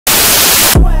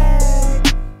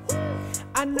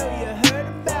I know you heard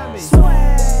about me.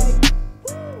 Swag.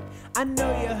 I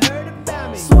know you heard about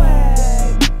me.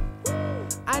 Swag.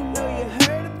 I know you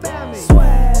heard about me.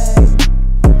 Swag.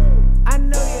 I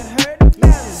know you heard about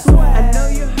me. Swag. I know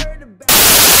you heard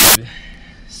about me.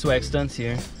 Swag Stunts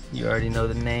here. You already know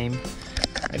the name.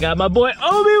 I got my boy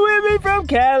Obi with me from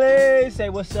Cali. Say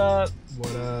what's up.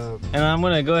 What up? And I'm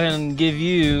gonna go ahead and give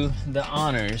you the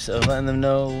honors of letting them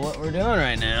know what we're doing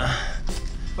right now.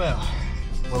 Well,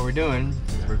 what we're doing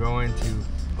is we're going to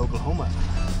Oklahoma.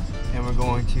 And we're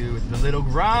going to the Little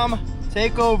Grom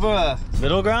takeover.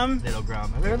 Little Grom? Little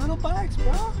Grom. They're little bikes,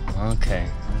 bro. Okay.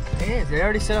 Yeah, they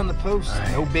already said on the post,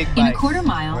 Right. no big bikes. In a quarter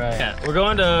mile. Right. Yeah, we're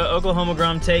going to Oklahoma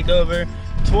Grom Takeover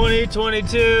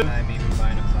 2022. I'm even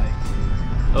buying a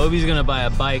bike. Obi's gonna buy a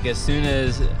bike as soon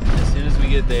as we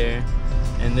get there,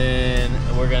 and then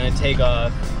we're gonna take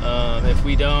off. If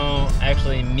we don't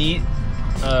actually meet,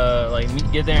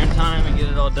 get there in time and get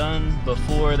it all done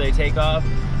before they take off,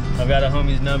 I've got a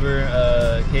homie's number,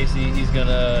 Casey. He's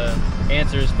gonna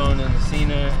answer his phone in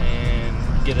Messina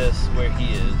and get us where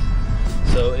he is.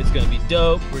 So it's gonna be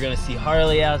dope. We're gonna see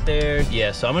Harley out there.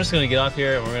 Yeah, so I'm just gonna get off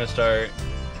here and we're gonna start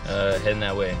heading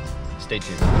that way. Stay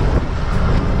tuned.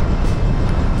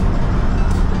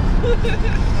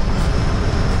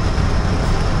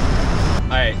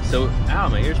 Alright, so, ow,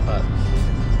 my ears popped.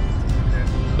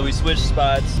 So we switched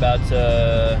spots, about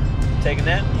to take a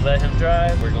nap, let him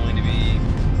drive. We're going to be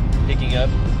picking up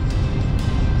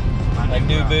a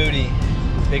new booty,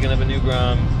 picking up a new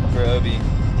Grom for Obi.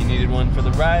 He needed one for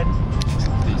the ride,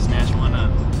 so he snatched one up.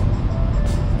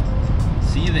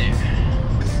 See you there.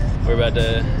 We're about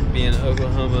to be in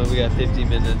Oklahoma. We got 50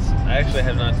 minutes. I actually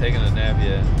have not taken a nap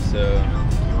yet, so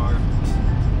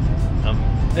I'm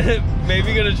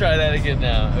maybe gonna try that again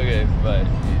now. Okay, bye.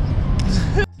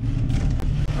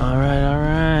 All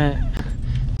right.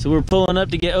 So we're pulling up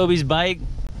to get Obi's bike.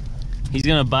 He's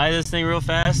gonna buy this thing real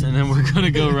fast, and then we're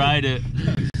gonna go ride it.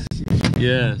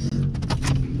 Yes.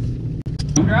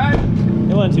 Drive?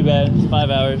 It wasn't too bad. It's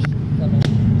 5 hours.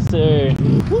 Sir.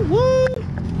 Woo-woo!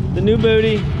 The new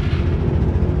booty.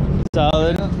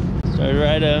 Solid. Started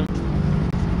right up.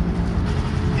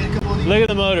 Look at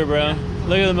the motor, bro.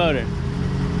 Look at the motor.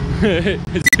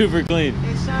 It's super clean.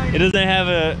 It doesn't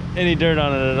have any dirt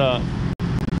on it at all.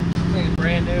 It's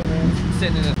brand new, man.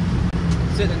 Sitting in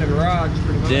the garage,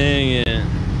 pretty much. Dang it.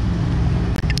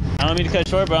 I don't mean to cut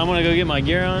short, but I'm gonna go get my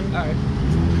gear on. All right.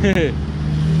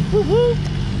 Woo-hoo.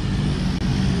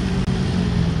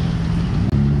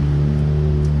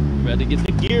 About to get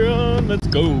the gear on. Let's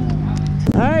go.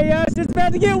 All right, y'all. It's just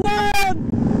about to get wild.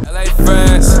 LA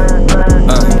friends,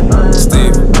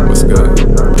 Steve, what's good?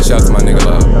 Shout out to my nigga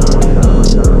Love.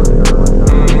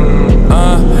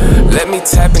 Let me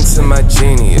tap into my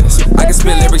genius. I can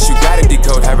spit lyrics, you gotta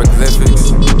decode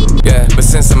hieroglyphics. Yeah, but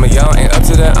since some of y'all ain't up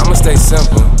to that, I'ma stay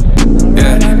simple.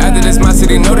 Yeah, after this, my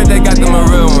city know that they got them a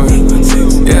real one.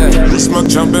 Yeah, smoke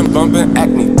jumping, bumping,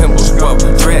 acne, pimples, whoa,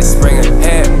 dress springing,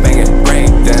 head banging, brain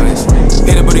damage.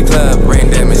 Hit a booty club, brain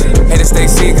damage. Hate to stay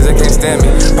seed cause they can't stand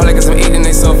me. Probably cause I'm eating,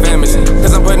 they so famished.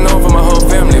 Cause I'm putting on for my whole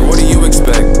family. What do you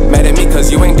expect? Mad at me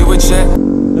cause you ain't do it yet?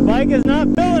 The bike is not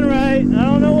feeling right. I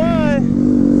don't know why.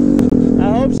 I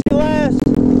hope she lasts.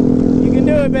 You can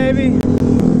do it, baby.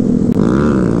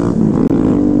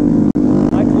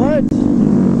 My clutch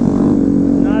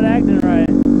not acting right.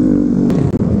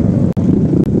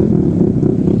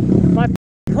 My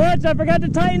clutch, I forgot to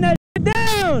tighten that shit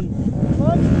down.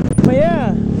 But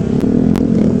yeah.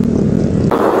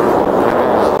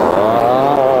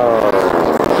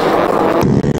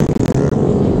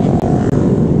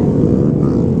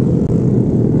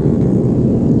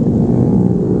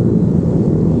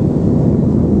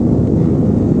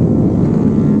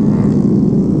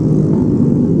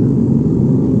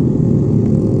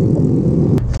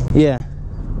 Yeah.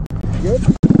 Good?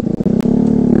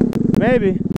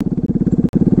 Maybe.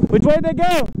 Which way did they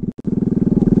go?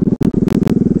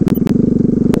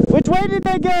 Which way did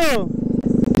they go?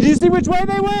 Did you see which way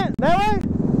they went? That way?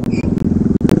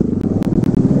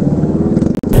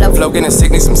 Flow getting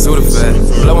sick, need some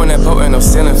Sudafed. Blowing that potent, no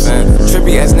ceiling fan.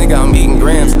 Trippy ass nigga, I'm eating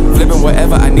grams. Flipping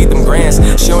whatever, I need them grands.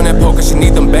 She on that poker, she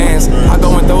need them bands. I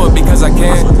go and throw it because I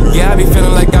can. Yeah, I be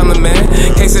feeling like I'm the man.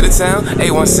 Case of the town,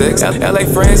 816. LA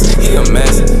friends, he a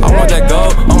mess. I want that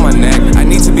gold on my neck. I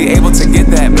need to be able to get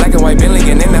that black and white Bentley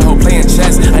and then that whole playing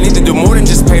chess. I need to do more than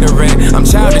just pay the rent. I'm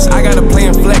childish, I gotta play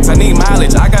and flex. I need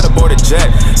mileage, I gotta board a jet.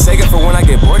 Sega for when I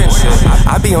get bored and shit.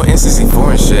 I be on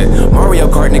NCC4 and shit. Mario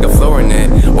Kart, nigga, flooring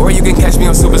it. Or you can catch me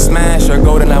on Super Smash or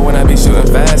GoldenEye when I be shooting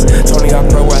fast. Tony Hawk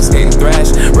Pro where I skate and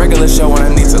thrash. Regular show when I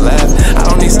need to laugh. I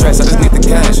don't need stress, I just need the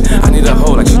cash. I need a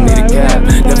hoe like she need a cab.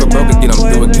 Never broke again,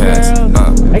 I'm doing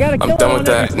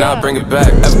now I bring it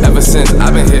back. Ever since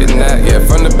I've been hitting that. Yeah,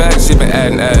 from the back, she been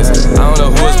adding ass. I don't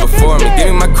know who was before me. Give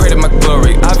me my credit, my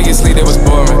glory. Obviously, they was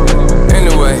boring.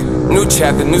 Anyway, new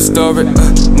chapter, new story.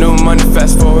 New money,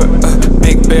 fast forward.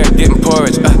 Big bear getting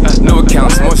porridge. New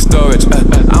accounts, more storage. I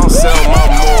don't sell my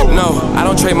mood. No, I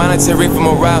don't trade monetary for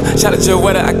morale. Shout out your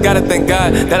weather, I gotta thank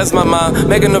God. That is my mom,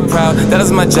 making her proud. That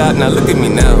is my job. Now look at me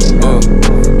now.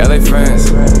 LA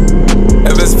friends.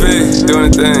 FSP,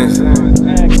 doing the things.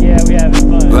 Heck yeah, we having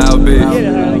fun. Loud beat. Get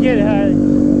it, Harley, get it, Harley.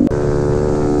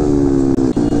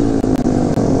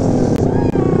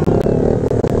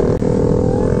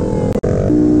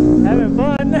 Having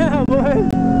fun now, boy.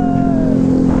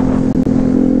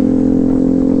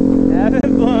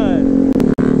 Having fun.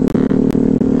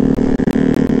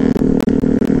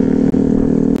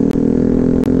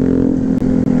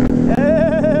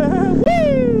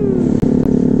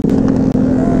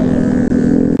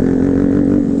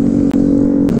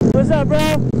 What's up, bro?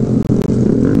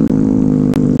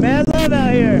 Mad love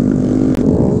out here.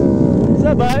 What's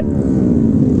up, bud?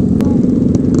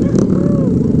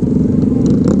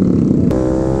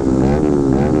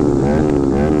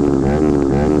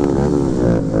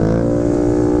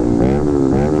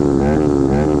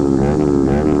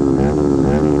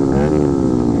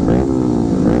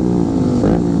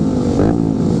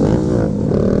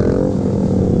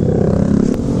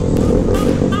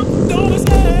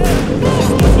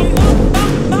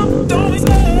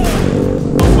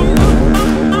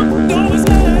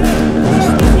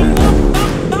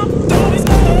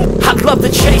 Love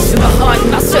the chase and the hunt,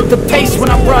 and I set the pace when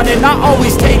I'm running. I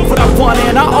always take what I want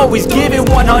and I always give it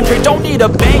 100. Don't need a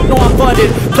bank, no I'm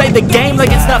funded. Play the game like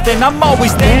it's nothing. I'm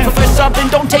always thankful for something.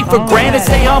 Don't take for granted,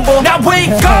 stay humble. Now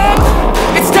wake up!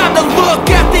 It's time to look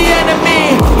at the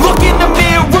enemy. Look in the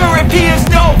mirror if he is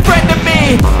no friend to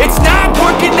me. It's not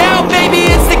working out, maybe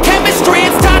it's the chemistry.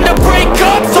 It's time to break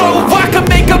up so I can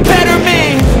make a better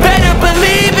me. Better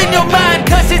believe in your mind,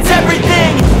 cause it's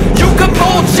everything. You can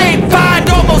mold, shape, find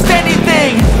almost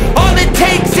anything. All it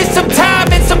takes is some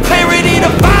time and some clarity to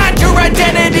find your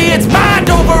identity. It's mind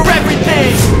over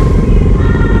everything.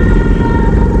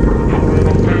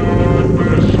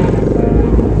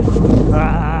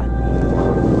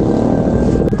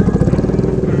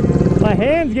 My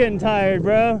hand's getting tired,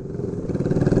 bro.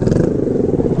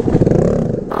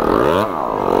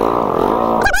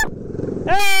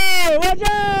 Hey, watch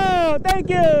out! Thank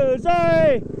you.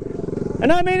 Sorry.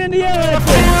 And I mean in the yell at you. When I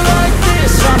feel like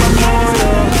this, I'm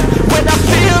immortal. When I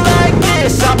feel like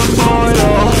this, I'm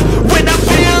immortal. When I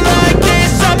feel like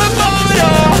this, I'm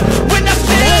immortal. When I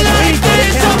feel like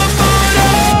this, I'm immortal.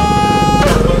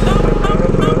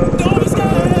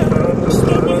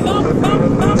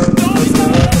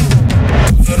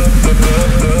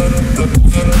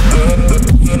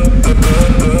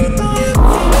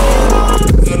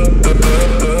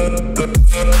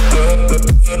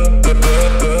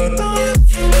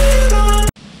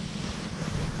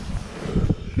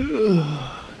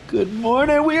 Good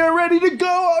morning, we are ready to go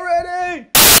already!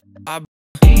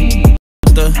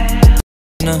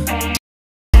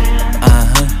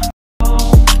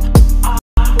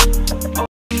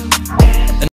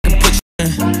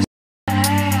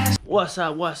 What's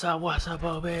up,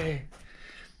 Bobby?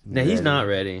 Now he's not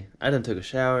ready. I done took a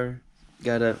shower,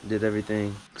 got up, did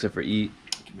everything except for eat.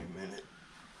 Give me a minute.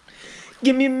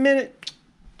 Give me a minute.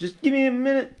 Just give me a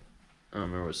minute. I don't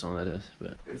remember what song that is,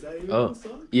 but Is that even oh, a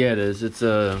song? yeah, it is. It's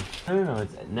I don't know.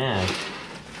 It's at Nash.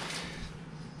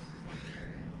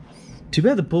 Too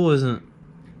bad the pool isn't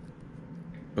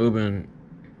open.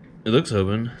 It looks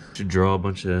open. Should draw a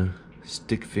bunch of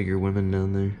stick figure women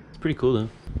down there. It's pretty cool though.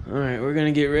 All right, we're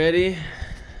gonna get ready.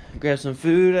 Grab some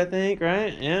food, I think.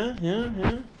 Right? Yeah.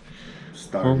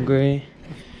 Hungry.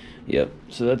 Yep.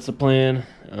 So that's the plan.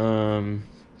 And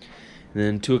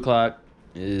then 2 o'clock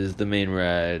is the main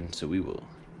ride. So we will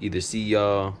either see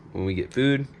y'all when we get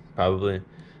food, probably,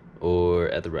 or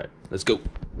at the ride. Let's go.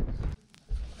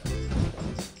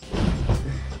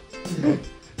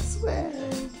 Swag.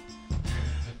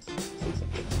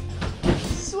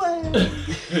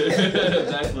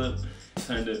 Backflip.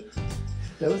 Kind of.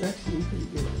 That was actually pretty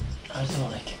good. I just don't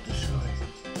want to kick this away.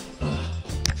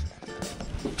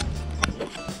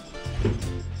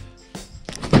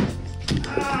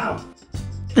 Ow!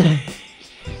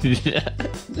 Yeah.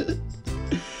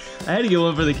 I had to get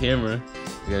one for the camera.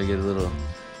 We gotta get a little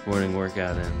morning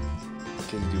workout in.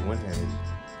 Can you do one-handed?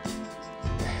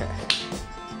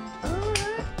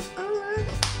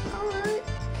 Alright.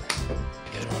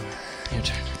 Good one. Your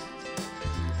turn.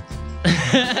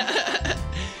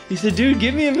 He said, dude,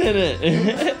 give me a minute.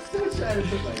 Still trying to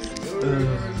put my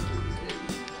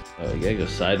Oh, you gotta go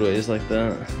sideways like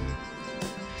that.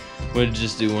 We'll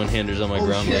just do one-handers on my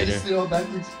Grom later. Still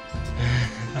backwards.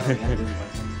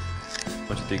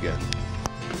 What you think, guys?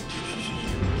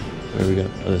 Where we go?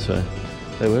 Oh, this way.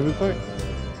 Wait, where we park?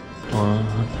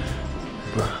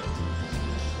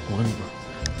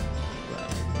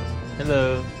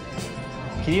 Hello.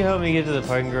 Can you help me get to the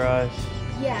parking garage?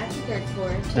 Yeah, it's the third floor.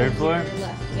 Third floor?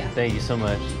 Left, yeah. Thank you so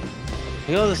much. Look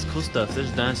at all this cool stuff.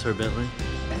 There's a dinosaur Bentley.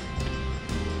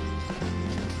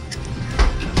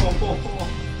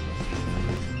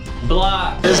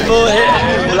 Block. This fool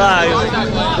hit. Block.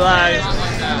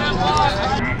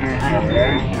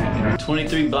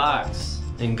 23 blocks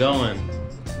and going.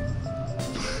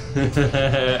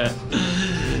 That's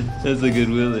a good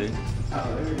wheelie.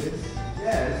 Oh, there it is.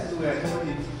 Yeah, this is the way I told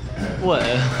you.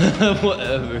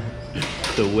 Whatever.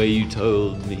 The way you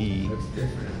told me. Looks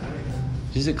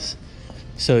different.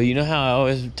 So you know how I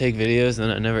always take videos and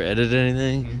then I never edit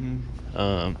anything?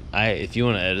 If you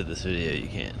want to edit this video, you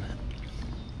can.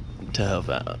 To help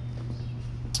out.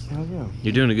 Oh yeah.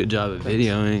 You're doing a good job at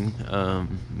videoing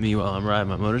me while I'm riding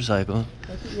my motorcycle.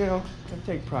 You know, I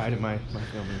take pride in my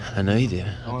filming. I know you do.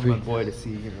 I want my boy to see,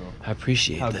 you know, I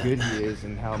appreciate how that. good he is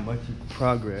and how much he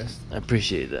progressed. I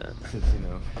appreciate that. Since, you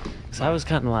know. Cause I was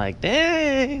kind of like,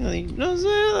 dang, like, you know what I'm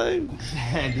saying?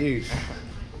 Like, Dude,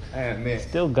 I admit.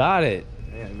 still got it.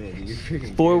 I admit, you're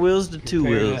freaking 4 good. wheels to 2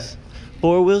 Compare wheels.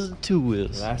 4 wheels to 2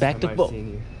 wheels. Last Back to time both. I've seen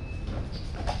you.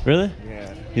 Really?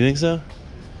 Yeah. You think so?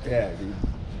 Yeah, dude.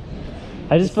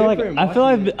 I just It's feel like different I feel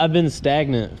watching like I've been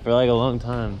stagnant for like a long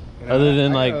time, You know, other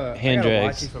than I like gotta- hand I gotta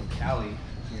drags. watch you from Cali,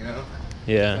 you know.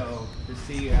 Yeah. So to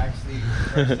see you actually in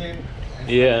person.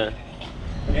 Yeah.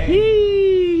 Hey,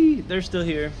 Yee! They're still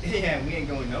here. yeah, we ain't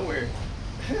going nowhere.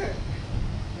 We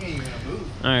ain't gonna move.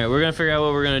 All right, we're gonna figure out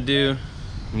what we're gonna do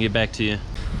and get back to you.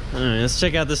 All right, let's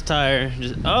check out this tire.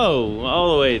 Just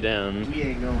all the way down. We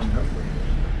ain't going nowhere.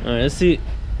 All right, let's see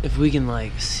if we can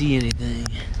like see anything.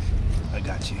 I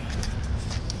got you.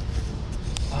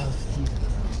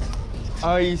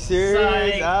 Are you serious?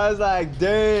 Psych. I was like,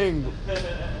 dang.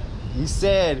 You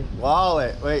said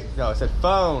wallet. Wait, no, it said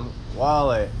phone,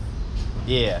 wallet.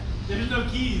 Yeah. There's no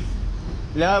keys.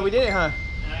 No, we didn't, huh?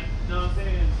 No, I'm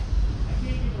saying I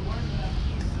can't even work without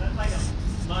keys. So that's like a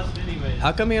must anyway.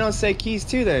 How come you don't say keys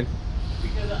too then?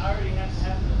 Because I already have to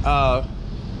have them. Oh.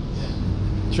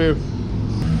 True.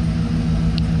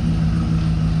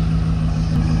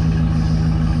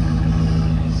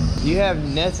 You have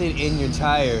nothing in your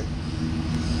tire.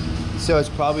 So it's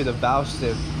probably the valve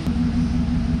stem.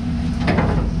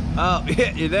 Oh,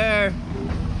 yeah, you're there.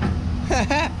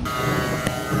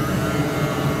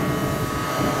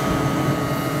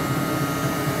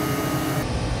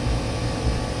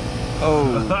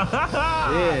 Oh.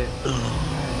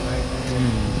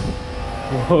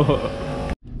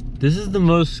 Yeah. This is the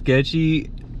most sketchy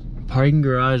parking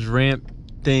garage ramp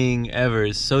thing ever.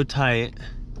 It's so tight.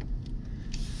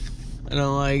 I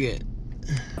don't like it.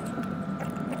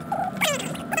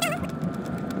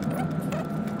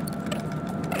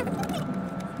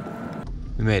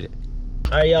 We made it.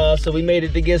 All right, y'all, so we made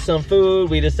it to get some food.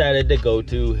 We decided to go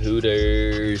to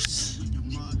Hooters.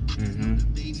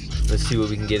 Let's see what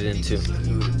we can get into.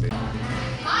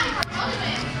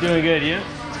 Doing good, you?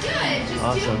 Good. Just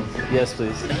Awesome. Yes,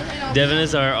 please. Devin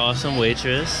is our awesome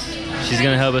waitress. She's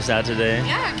gonna help us out today.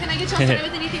 Yeah. Can I get y'all started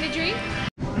with anything to drink?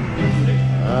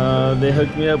 They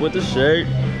hooked me up with the shirt.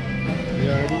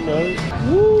 You already know.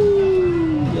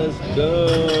 Woo! Let's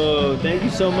go. Thank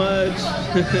you so much.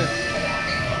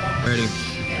 Ready.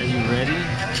 Are you ready?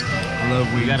 I love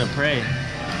wings. We gotta pray.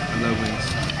 I love wings.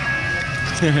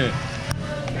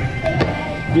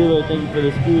 Dear Lord, thank you for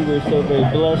this food. We're so very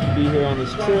blessed to be here on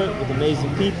this trip with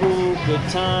amazing people, good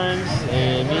times,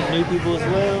 and meet new people as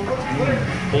well.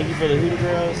 Thank you for the Hooter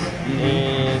Girls,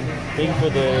 and thank you for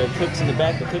the cooks in the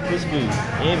back that cook this food.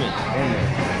 Amen.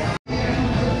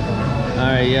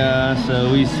 Alright, yeah,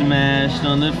 so we smashed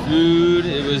on the food.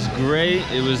 It was great.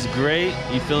 It was great.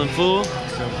 You feeling full?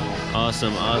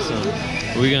 Awesome, awesome.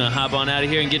 We're gonna hop on out of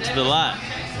here and get to the lot.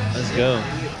 Let's go.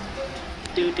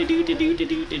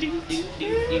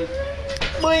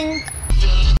 Boing.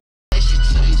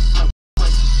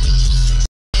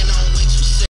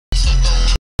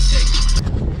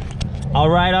 All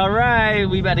right.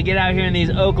 We about to get out here in these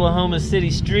Oklahoma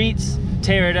City streets,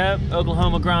 tear it up.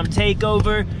 Oklahoma Grom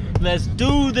takeover. Let's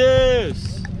do this.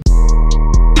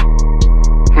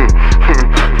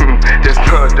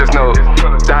 There's no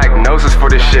diagnosis for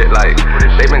this shit. Like,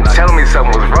 they've been telling me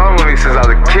something was wrong with me since I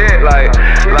was a kid. Like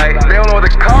they don't know what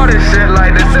to call this shit.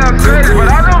 Like, they sound crazy, but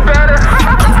I know better.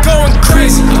 I'm going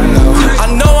crazy.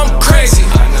 I know I'm crazy.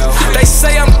 They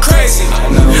say I'm crazy.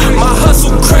 My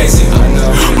hustle crazy.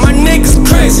 My niggas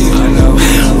crazy.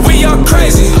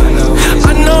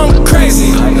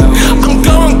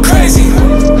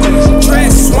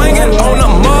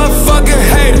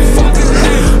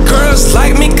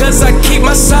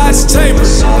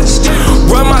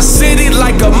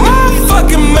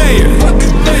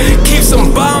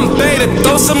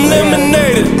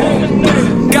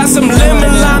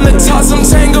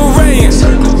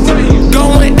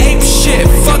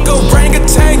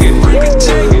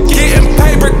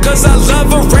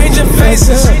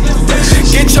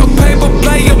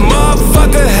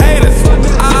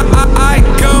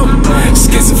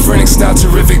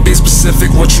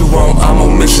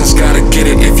 missions, gotta get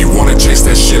it. If you wanna chase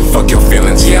that shit, fuck your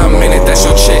feelings. Yeah, I'm in it, that's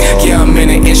your chick. Yeah, I'm in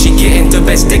it, and she getting the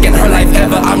best dick in her life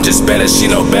ever. I'm just better, she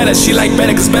know better. She like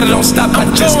better, cause better don't stop. I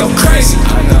just go crazy.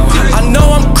 I know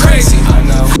I'm crazy.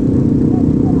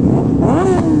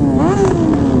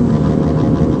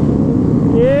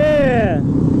 Yeah.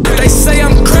 They say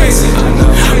I'm crazy.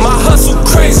 My hustle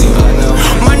crazy.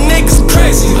 My niggas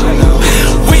crazy.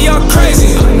 We are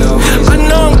crazy. I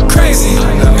know I'm crazy.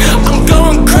 I'm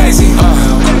going crazy.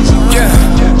 Yeah,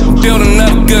 building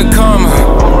up good karma.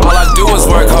 All I do is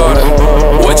work harder.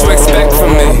 What you expect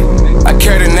from me? I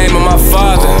carry the name of my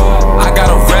father. I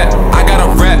gotta rep,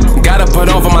 gotta put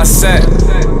over my set.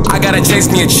 I gotta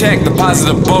chase me a check, deposit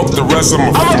a bulk, the rest of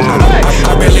my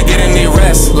I barely get any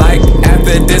rest. Like,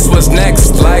 after this, what's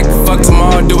next? Like, fuck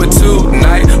tomorrow, do it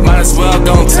tonight. Might as well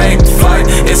gon' take flight.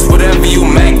 It's whatever you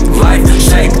make. Life,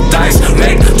 shake, dice,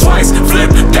 make twice, flip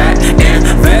that,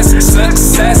 invest,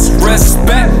 success,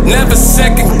 respect. Never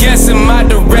second guessing my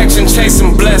direction,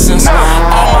 chasing blessings.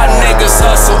 All my niggas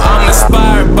hustle, I'm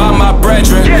inspired by my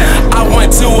brethren. I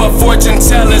went to a fortune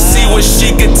teller, see what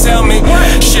she could tell me.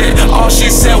 Shit, all she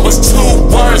said was 2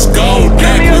 words, gold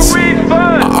necklace.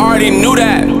 I already knew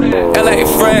that. LA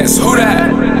friends, who that?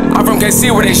 I'm from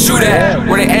KC where they shoot at,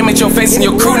 where they aim at your face and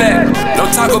your crew neck. No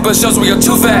Taco Bell shows where you're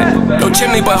too fat. No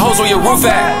chimney but hoes where your roof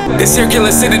at. This here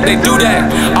killer city, they do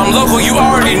that. I'm local, you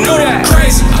already knew that.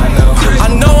 Crazy, I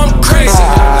know I'm crazy.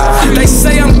 They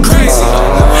say I'm crazy.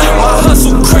 My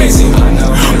hustle crazy.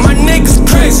 My niggas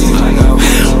crazy.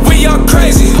 We are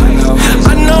crazy.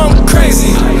 I know I'm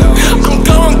crazy. I'm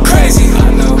going crazy.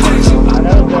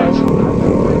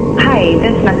 Hi,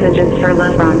 this message is for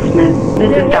LeBron Smith.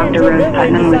 This is Dr. Rose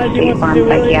Putnam with State Farm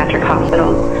Psychiatric Hospital.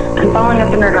 I'm following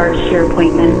up in regards to your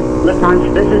appointment.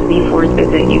 LeBron, this is the 4th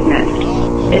visit you've missed.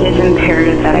 It is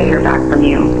imperative that I hear back from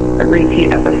you. A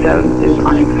repeat episode is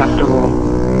unacceptable.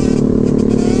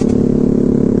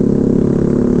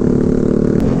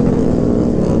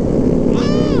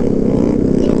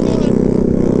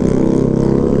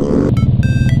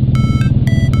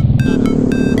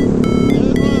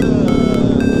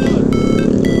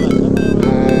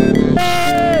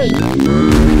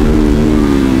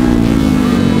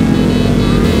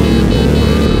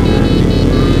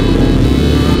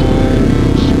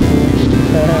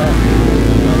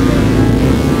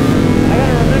 I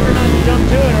gotta remember not to jump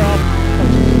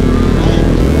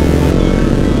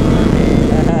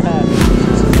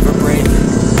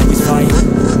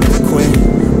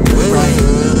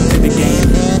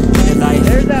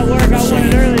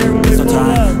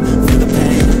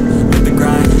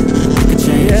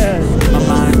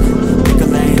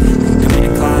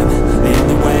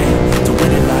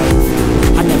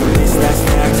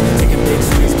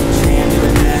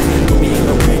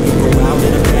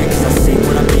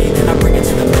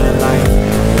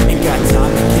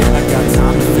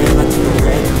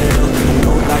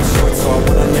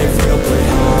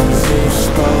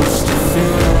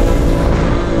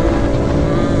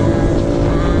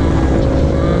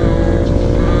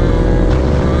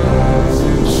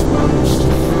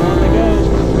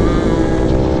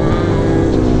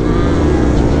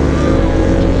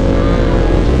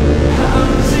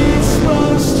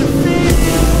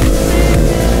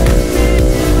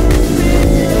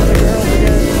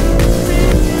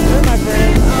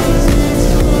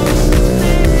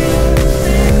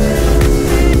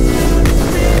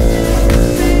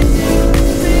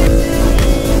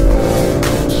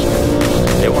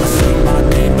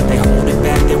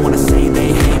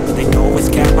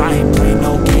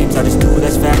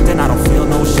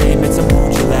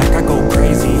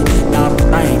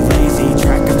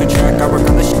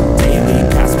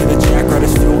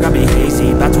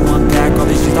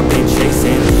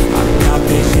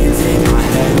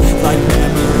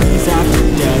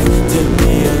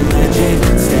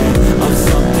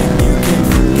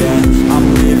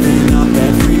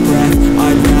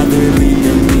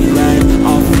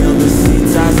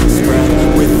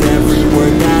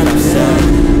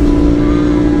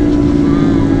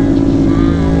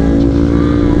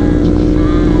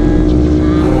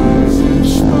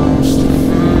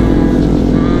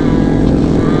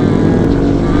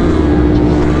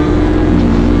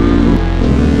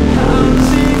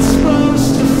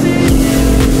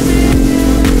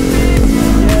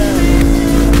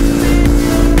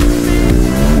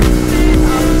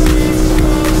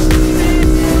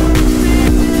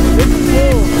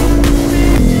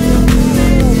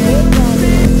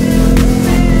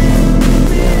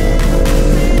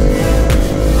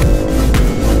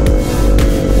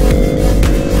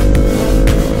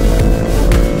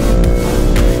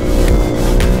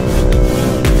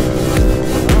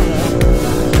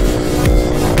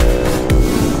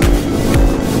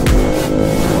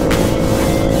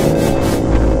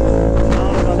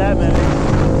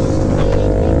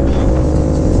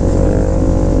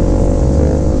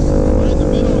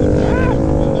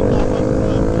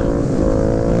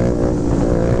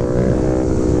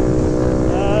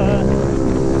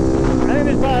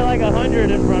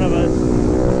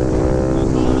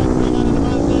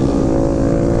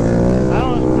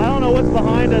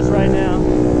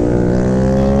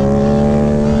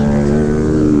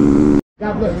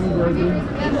Hey,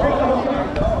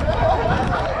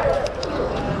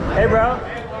 bro.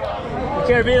 You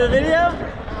care to be in the video?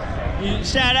 You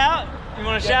shout out? You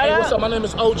want to shout out? What's up? My name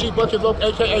is OG Bucket Lope,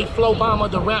 aka Flo Bomber,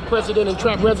 the rap president and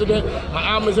trap resident. My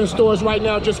album is in stores right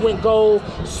now. Just went gold.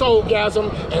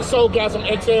 Soulgasm and Soulgasm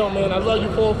XL, man. I love you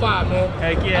 405, man.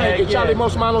 Heck yeah, Hey, heck que chale yeah.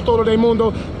 mos mano todo del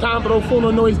mundo. Tan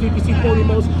profundo no es difícil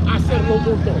podemos hacerlo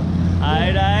juntos.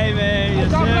 Alright, man.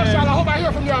 Yes, God bless y'all. I sir. hope I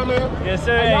hear from y'all, man. Yes,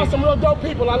 sir. Hey, y'all some real dope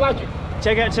people. I like it.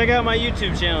 Check out my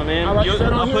YouTube channel, man. All right, is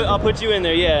that on here? I'll put you in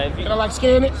there. Yeah. If you, Can I like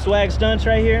scan it? Swag Stunts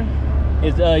right here.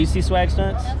 Is you see Swag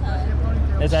Stunts?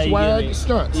 That's how you get me. Swag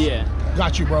Stunts. Yeah.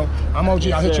 Got you, bro. I'm OG.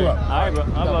 I'll hit you up. All right, bro.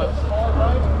 How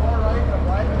about?